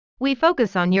We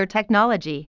focus on your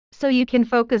technology, so you can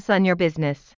focus on your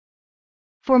business.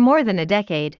 For more than a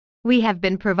decade, we have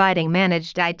been providing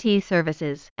managed IT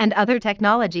services and other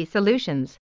technology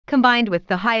solutions, combined with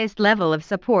the highest level of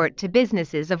support to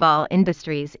businesses of all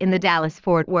industries in the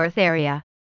Dallas-Fort Worth area.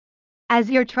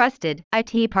 As your trusted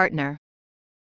IT partner,